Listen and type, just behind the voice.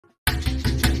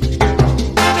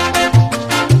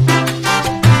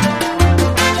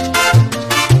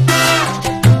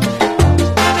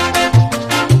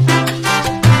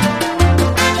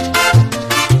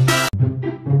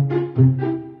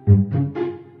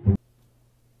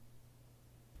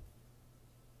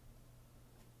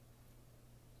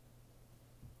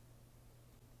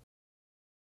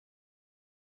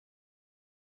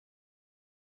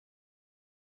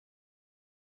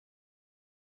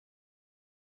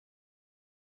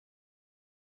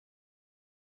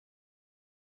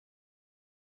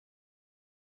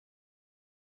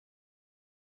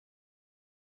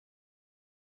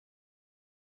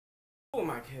Who am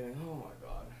I kidding? Oh my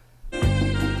god.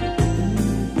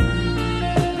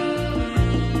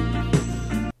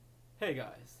 Hey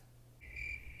guys.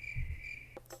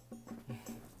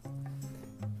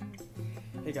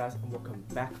 Hey guys, and welcome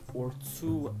back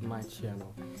to my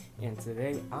channel. And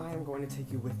today I am going to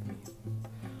take you with me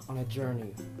on a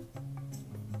journey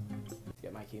to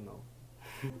get my chemo.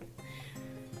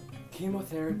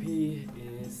 Chemotherapy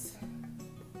is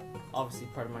obviously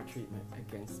part of my treatment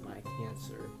against my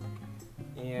cancer.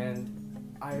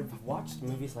 And I've watched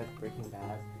movies like Breaking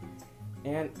Bad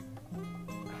and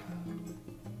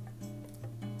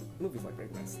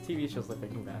TV shows like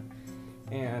Breaking Bad,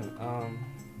 and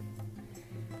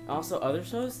also other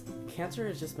shows. Cancer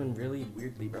has just been really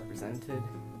weirdly represented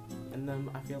in them,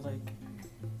 I feel like,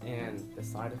 and the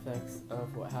side effects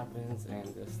of what happens and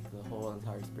just the whole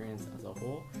entire experience as a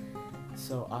whole.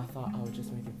 So I thought I would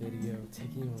just make a video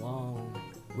taking you along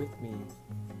with me,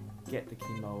 get the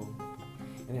chemo,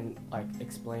 and then like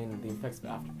explain the effects of it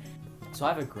after. So I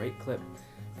have a great clip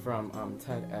from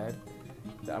TED Ed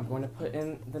that I'm going to put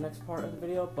in the next part of the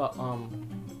video, but I'm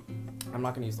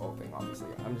not going to use the whole thing, obviously.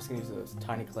 I'm just going to use a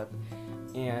tiny clip.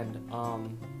 And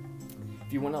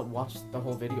if you want to watch the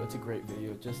whole video, it's a great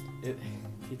video. It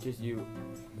teaches you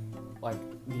like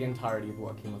the entirety of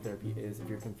what chemotherapy is. If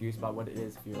you're confused about what it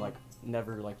is, if you're like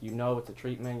never, like, you know it's a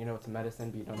treatment, you know it's a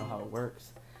medicine, but you don't know how it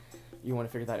works, you want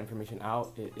to figure that information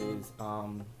out, it is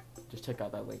just check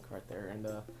out that link right there in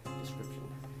the description.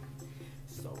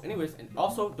 So anyways, and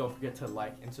also don't forget to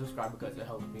like and subscribe because it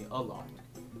helps me a lot.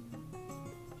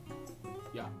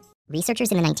 Yeah.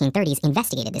 Researchers in the 1930s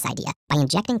investigated this idea by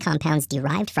injecting compounds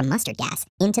derived from mustard gas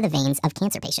into the veins of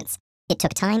cancer patients. It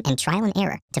took time and trial and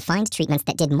error to find treatments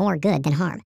that did more good than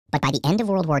harm. But by the end of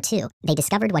World War II, they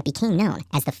discovered what became known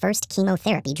as the first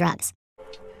chemotherapy drugs.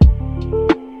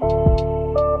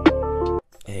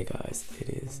 Hey guys, it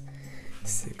is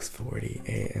 6:40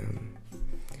 a.m.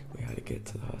 We had to get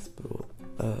to the hospital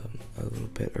a little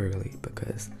bit early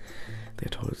because they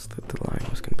told us that the line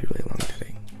was going to be really long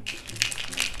today.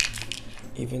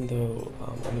 Even though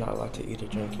I'm not allowed to eat or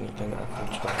drink anything after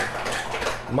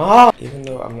 12. Mom! Even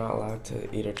though I'm not allowed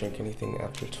to eat or drink anything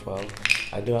after 12,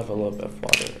 I do have a little bit of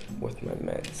water with my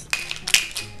meds.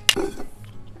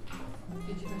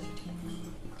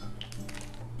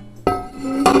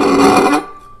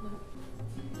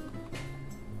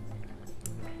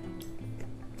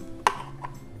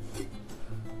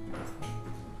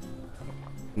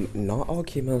 Not all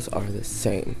chemos are the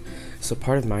same. So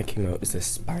part of my chemo is a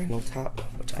spinal tap,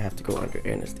 which I have to go under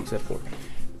anesthesia for.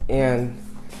 And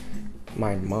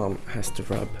my mom has to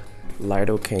rub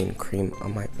lidocaine cream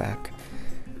on my back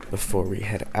before we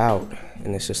head out.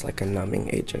 And it's just like a numbing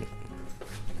agent.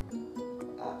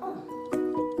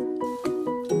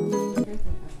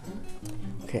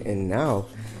 Okay, and now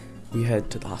we head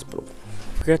to the hospital.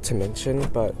 I forgot to mention,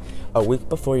 but a week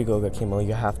before you go get chemo,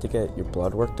 you have to get your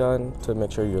blood work done to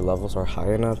make sure your levels are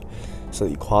high enough so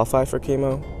that you qualify for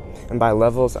chemo. And by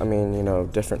levels, I mean, you know,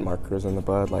 different markers in the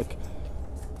blood, like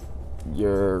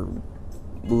your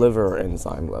liver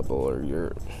enzyme level or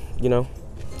your, you know,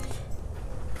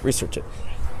 research it.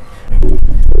 There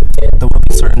will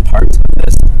be certain parts of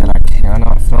this that I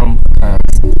cannot film because,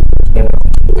 you know,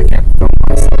 I can't film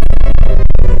myself.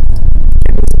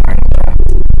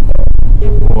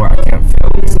 Or I can't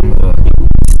film some of the,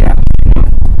 yeah, you know.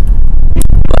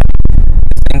 But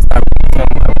since I will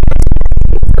film, I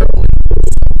will verbally.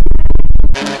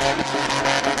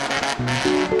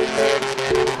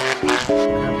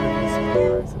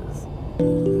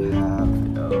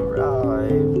 Have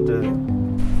arrived.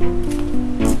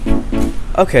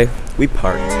 Okay, we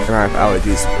parked, and I have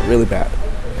allergies really bad.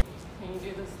 Can you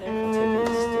do this there? I'm taking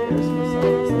the stairs for some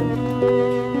reason.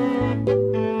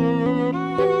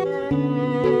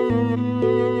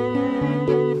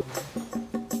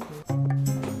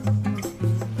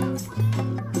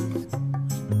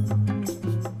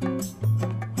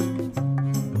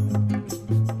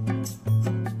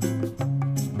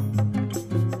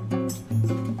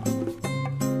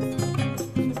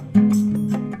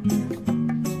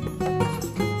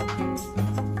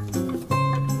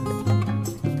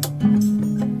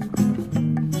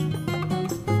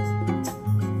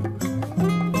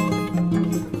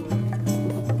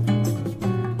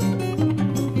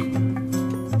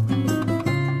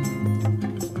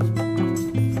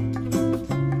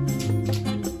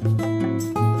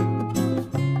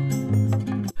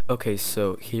 Okay,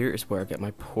 so here is where I get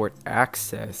my port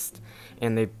accessed,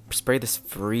 and they spray this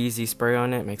freezy spray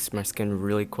on it. It makes my skin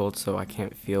really cold so I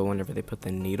can't feel whenever they put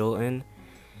the needle in.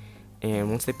 And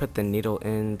once they put the needle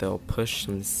in, they'll push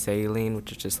some saline,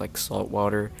 which is just like salt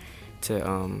water, to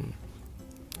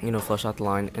you know, flush out the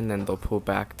line, and then they'll pull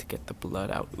back to get the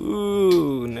blood out.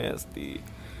 Ooh, nasty.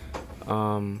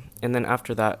 And then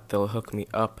after that, they'll hook me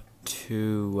up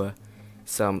to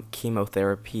some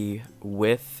chemotherapy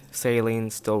with saline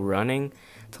still running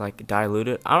to like dilute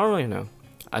it. I don't really know.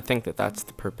 I think that that's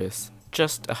the purpose.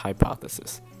 Just a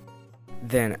hypothesis.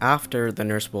 Then after, the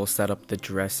nurse will set up the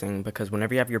dressing, because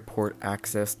whenever you have your port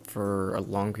accessed for a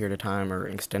long period of time or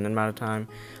extended amount of time,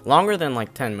 longer than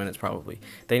like 10 minutes probably,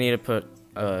 they need to put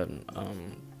a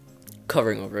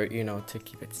covering over it, you know, to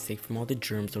keep it safe from all the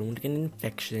germs. Don't want to get an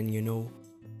infection, you know.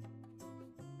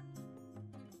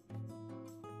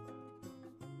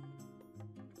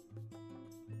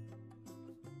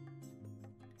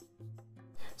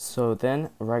 So then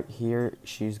right here,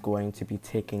 she's going to be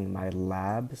taking my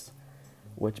labs,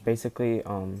 which basically,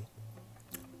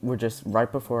 we're just,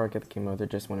 right before I get the chemo, they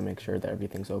just want to make sure that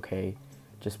everything's okay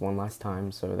just one last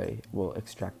time, so they will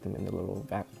extract them in the little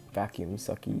vacuum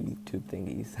sucky tube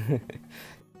thingies.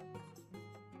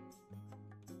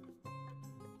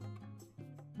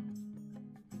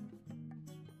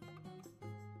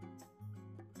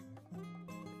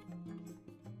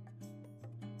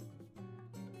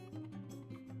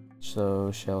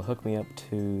 So she'll hook me up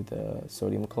to the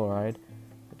sodium chloride,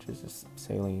 which is just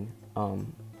saline,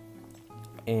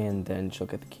 and then she'll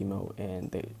get the chemo,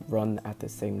 and they run at the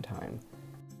same time.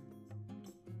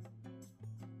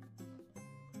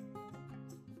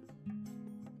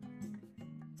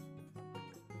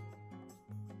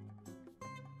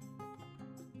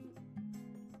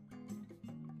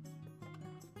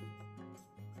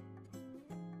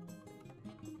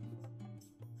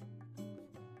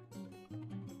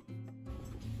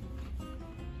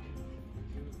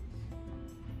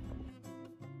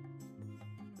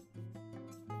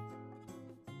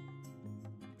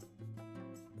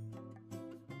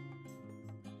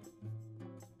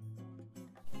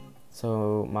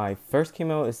 So my first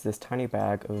chemo is this tiny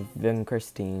bag of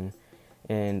vincristine,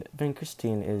 and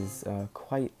vincristine is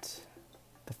quite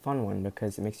the fun one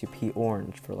because it makes you pee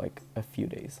orange for like a few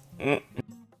days.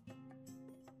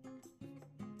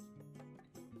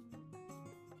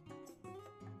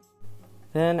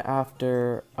 Then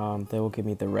after, they will give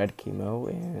me the red chemo,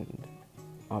 and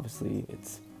obviously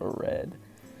it's red.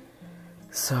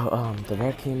 So the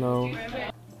red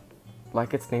chemo,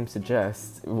 like its name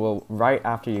suggests, well, right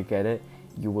after you get it,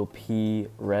 you will pee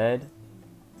red,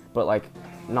 but like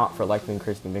not for like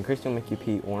vincristine. Vincristine will make you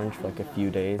pee orange for like a few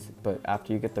days, but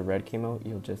after you get the red chemo,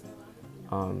 you'll just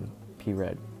pee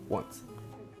red once.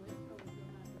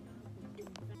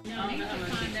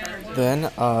 Then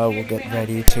we'll get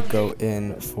ready to go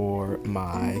in for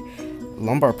my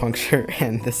lumbar puncture,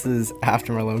 and this is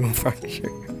after my lumbar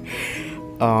puncture.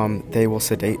 They will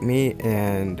sedate me,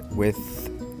 and with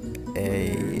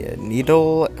a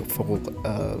needle full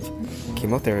of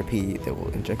chemotherapy, they will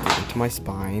inject it into my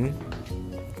spine.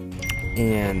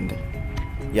 And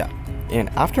yeah, and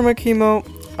after my chemo,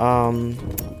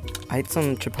 I ate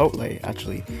some Chipotle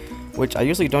actually, which I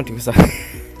usually don't do because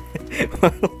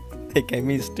they gave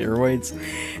me steroids,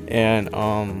 and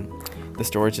the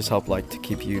steroids just help like to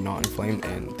keep you not inflamed,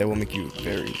 and they will make you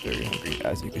very, very hungry,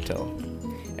 as you can tell.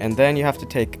 And then you have to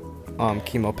take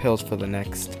chemo pills for the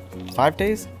next 5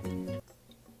 days.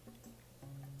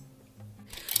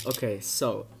 Okay,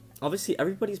 so obviously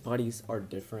everybody's bodies are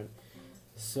different,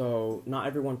 so not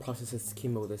everyone processes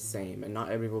chemo the same, and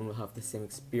not everyone will have the same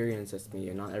experience as me,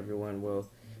 and not everyone will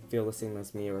feel the same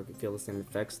as me or feel the same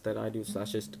effects that I do, so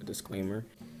that's just a disclaimer.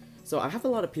 So I have a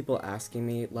lot of people asking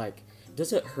me, like,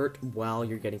 does it hurt while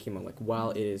you're getting chemo, like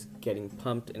while it is getting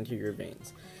pumped into your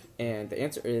veins? And the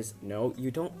answer is no,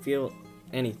 you don't feel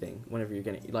anything whenever you're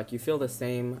getting, like, you feel the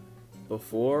same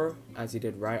before as you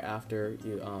did right after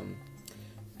you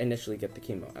initially get the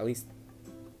chemo. At least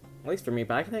for me,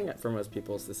 but I think for most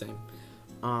people it's the same.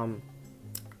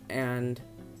 And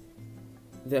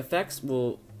the effects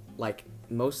will like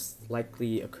most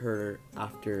likely occur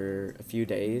after a few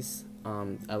days.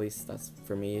 At least that's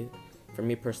for me. For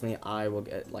me personally, I will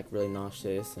get like really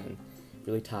nauseous and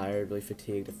really tired, really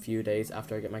fatigued a few days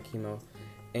after I get my chemo.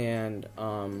 And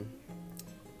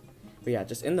but yeah,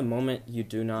 just in the moment, you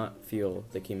do not feel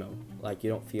the chemo. Like, you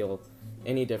don't feel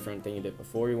any different than you did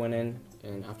before you went in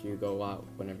and after you go out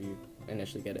whenever you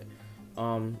initially get it.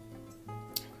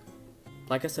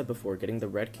 Like I said before, getting the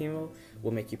red chemo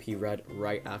will make you pee red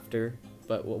right after,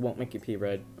 but it won't make you pee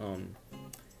red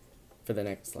for the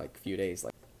next like few days.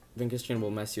 Like, vincristine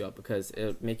will mess you up because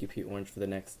it'll make you pee orange for the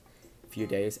next few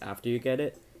days after you get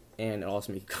it, and it'll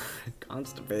also make you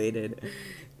constipated,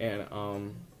 and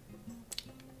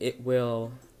it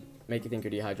will make you think you're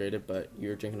dehydrated, but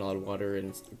you're drinking a lot of water and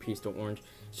your pee's still orange.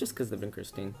 It's just because of the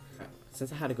vincristine.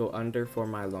 since I had to go under for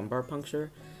my lumbar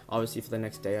puncture, obviously for the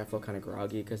next day I feel kind of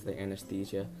groggy because of the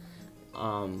anesthesia.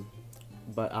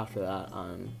 But after that,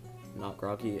 I'm not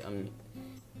groggy.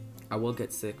 I will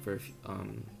get sick for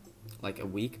like a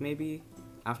week maybe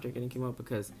after getting chemo,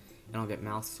 because I'll get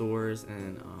mouth sores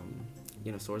and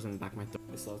you know, sores in the back of my throat.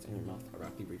 The cells in your mouth are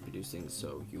rapidly reproducing,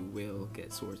 so you will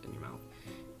get sores in your mouth,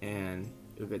 and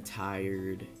you'll get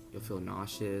tired, you'll feel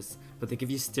nauseous, but they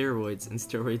give you steroids, and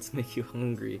steroids make you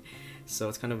hungry, so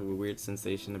it's kind of a weird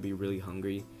sensation to be really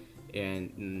hungry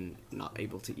and not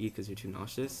able to eat because you're too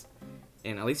nauseous.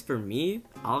 And at least for me,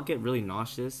 I'll get really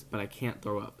nauseous, but I can't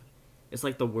throw up. It's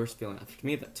like the worst feeling.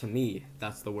 To me,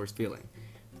 that's the worst feeling.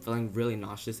 Feeling really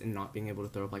nauseous and not being able to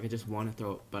throw up. Like, I just want to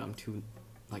throw up, but I'm too,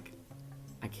 like,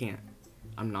 I can't.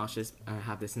 I'm nauseous, and I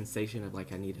have this sensation of,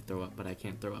 like, I need to throw up, but I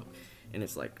can't throw up. And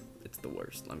it's like, it's the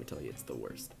worst. Let me tell you, it's the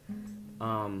worst.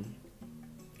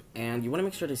 And you want to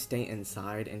make sure to stay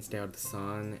inside and stay out of the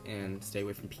sun and stay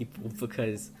away from people,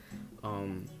 because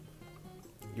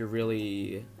you're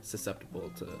really susceptible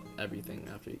to everything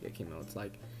after you get chemo. It's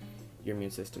like your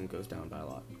immune system goes down by a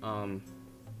lot.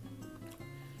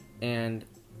 And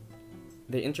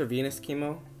the intravenous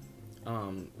chemo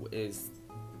is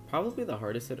probably the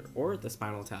hardest hit, or the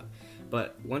spinal tap.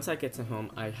 But once I get to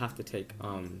home, I have to take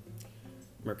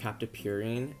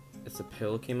mercaptopurine. It's a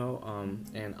pill chemo,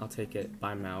 and I'll take it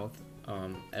by mouth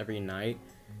every night,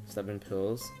 7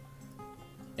 pills.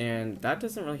 And that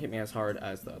doesn't really hit me as hard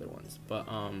as the other ones, but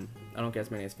I don't get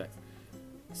as many effects.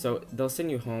 So they'll send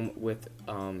you home with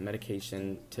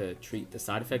medication to treat the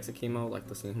side effects of chemo, like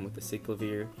they'll send you home with the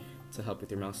cyclovir to help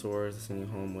with your mouth sores. They'll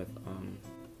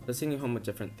send you home with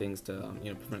different things to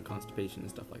you know, prevent constipation and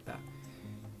stuff like that.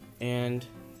 And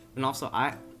also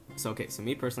so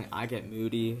me personally, I get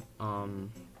moody. I'll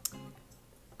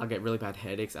get really bad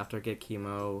headaches after I get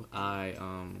chemo. I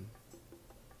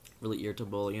really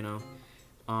irritable, you know.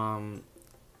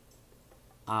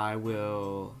 I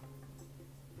will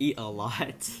eat a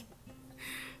lot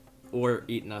or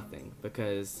eat nothing,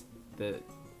 because the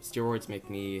steroids make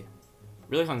me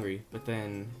really hungry. But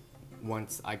then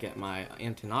once I get my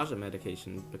anti-nausea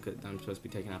medication, because I'm supposed to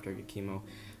be taking after I get chemo,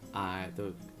 I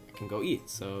can go eat.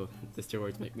 So the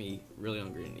steroids make me really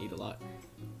hungry and eat a lot.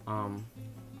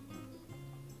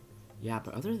 Yeah,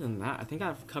 but other than that, I think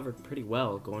I've covered pretty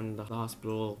well. Going to the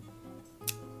hospital,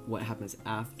 what happens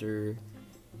after,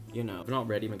 you know. If you're not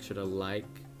ready, make sure to like,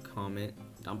 comment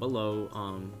down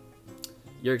below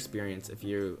your experience, if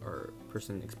you are a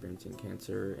person experiencing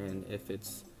cancer, and if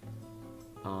it's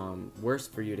worse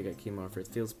for you to get chemo, if it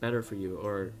feels better for you,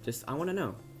 or just, I want to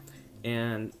know.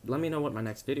 And let me know what my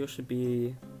next video should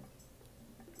be.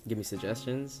 Give me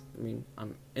suggestions. I mean,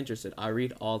 I'm interested. I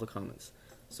read all the comments,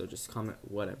 so just comment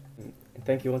whatever. And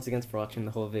thank you once again for watching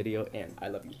the whole video, and I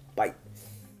love you. Bye.